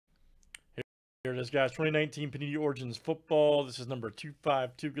Here it is, guys. 2019 Panini Origins Football. This is number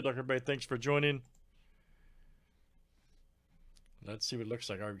 252. Good luck, everybody. Thanks for joining. Let's see what it looks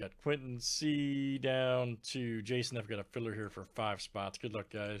like. All right, we got Quentin C down to Jason. I've got a filler here for 5 spots. Good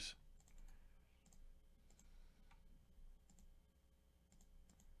luck, guys.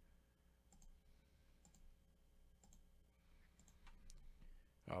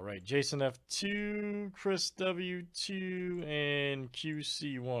 All right, Jason F2, Chris W2, and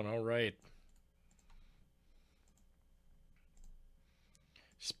QC1. All right.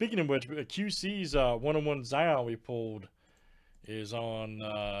 Speaking of which, QC's one-on-one Zion we pulled is on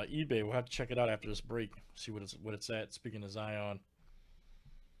eBay. We'll have to check it out after this break. See what it's at. Speaking of Zion,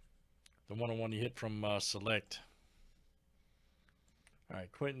 the one-on-one he hit from Select. All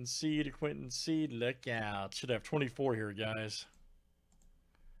right, Quentin C to Quentin C. Look out! Should have 24 here, guys.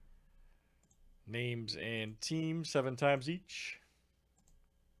 Names and teams 7 times each.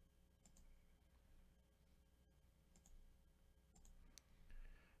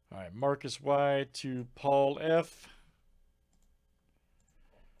 All right, Marcus Y to Paul F.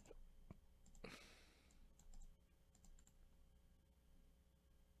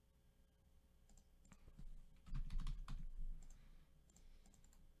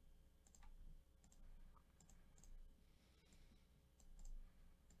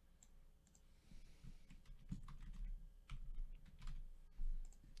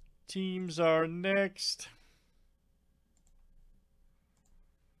 Teams are next.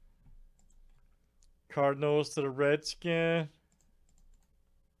 Cardinals to the Redskins.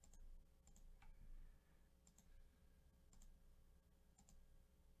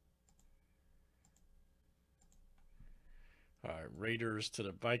 All right, Raiders to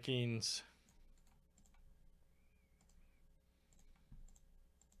the Vikings.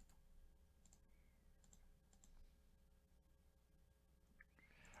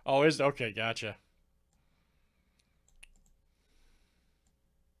 Oh, is okay, gotcha.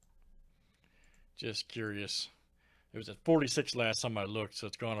 Just curious. It was at 46 last time I looked, so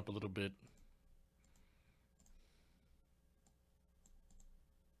it's gone up a little bit.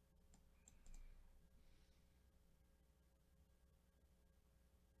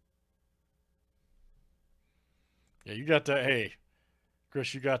 Yeah, you got that. Hey,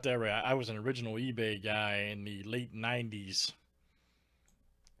 Chris, you got that right. I was an original eBay guy in the late 90s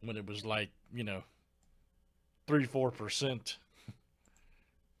when it was like, 3-4%.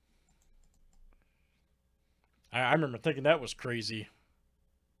 I remember thinking that was crazy.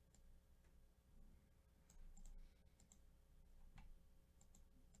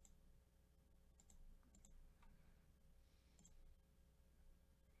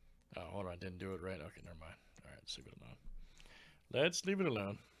 Oh, hold on. I didn't do it right. Okay, never mind. All right, let's leave it alone. Let's leave it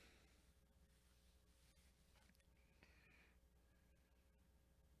alone.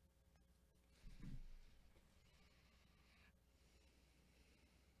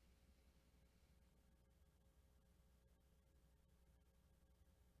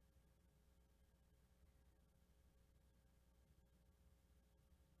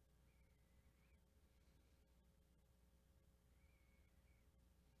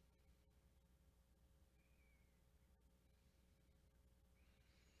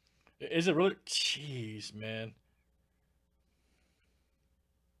 Is it really? Jeez, man.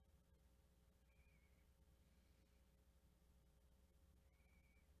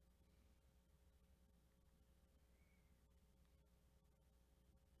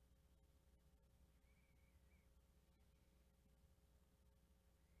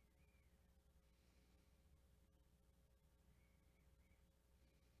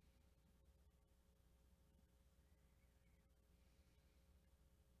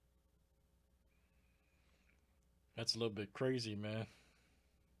 That's a little bit crazy, man.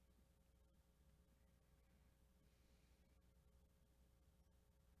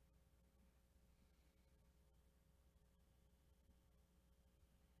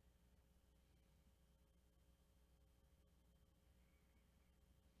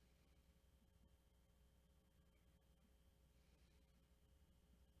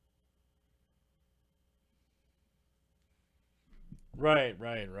 Right,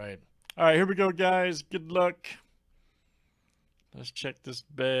 right, right. All right, here we go, guys. Good luck. Let's check this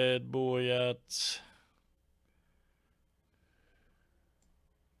bad boy out.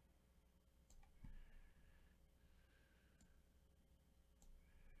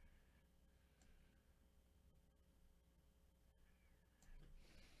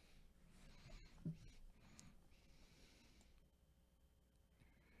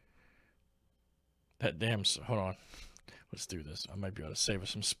 That damn. Hold on. Let's do this. I might be able to save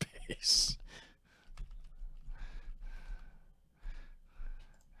us some space.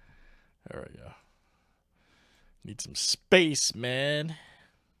 There we go. Need some space, man.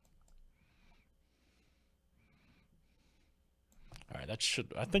 All right, that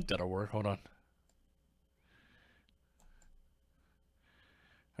should, I think that'll work. Hold on.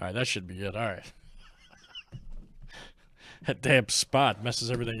 All right, that should be good. All right. That damn spot messes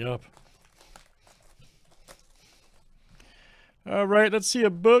everything up. All right, let's see a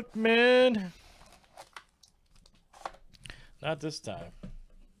book, man. Not this time.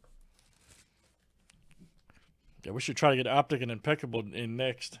 Yeah, we should try to get Optic and Impeccable in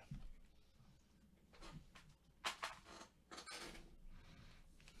next.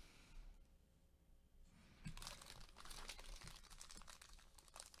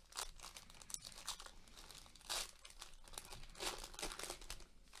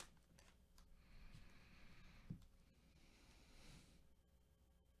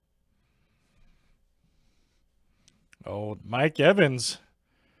 Oh, Mike Evans.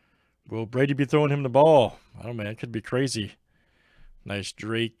 Will Brady be throwing him the ball? I don't know, man. It could be crazy. Nice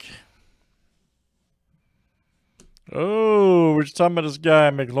Drake. Oh, we're just talking about this guy,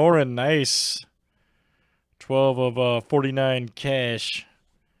 McLaurin. Nice. 12 of 49 cash.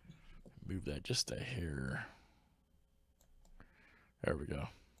 Move that just a hair. There we go.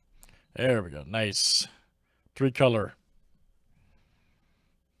 There we go. Nice. 3-color.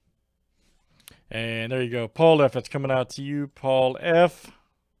 And there you go. Paul F. That's coming out to you. Paul F.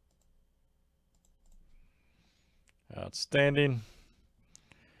 Outstanding.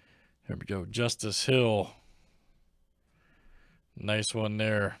 Here we go. Justice Hill. Nice one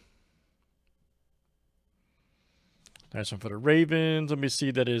there. Nice one for the Ravens. Let me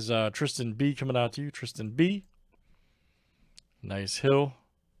see. That is Tristan B. coming out to you. Tristan B. Nice Hill.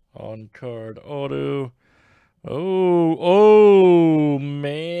 On card auto. Oh,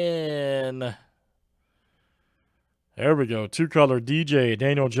 man. There we go. 2-color DJ.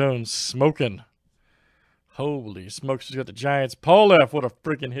 Daniel Jones smoking. Holy smokes. He's got the Giants. Paul F. What a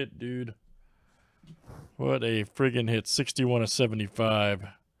freaking hit, dude. What a friggin' hit. 61 of 75.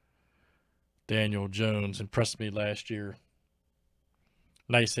 Daniel Jones impressed me last year.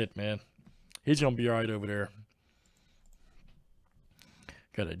 Nice hit, man. He's going to be all right over there.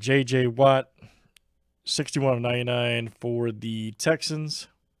 Got a J.J. Watt. 61 of 99 for the Texans.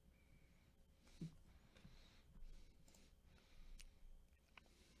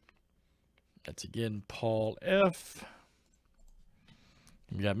 That's again Paul F.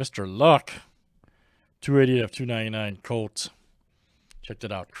 We got Mr. Luck. 280 of 299 Colts. Check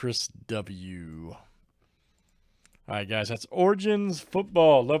that out. Chris W. All right, guys. That's Origins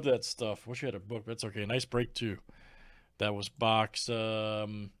Football. Love that stuff. Wish we had a book. That's okay. Nice break, too. That was box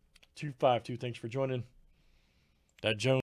 252. Thanks for joining. That Jones.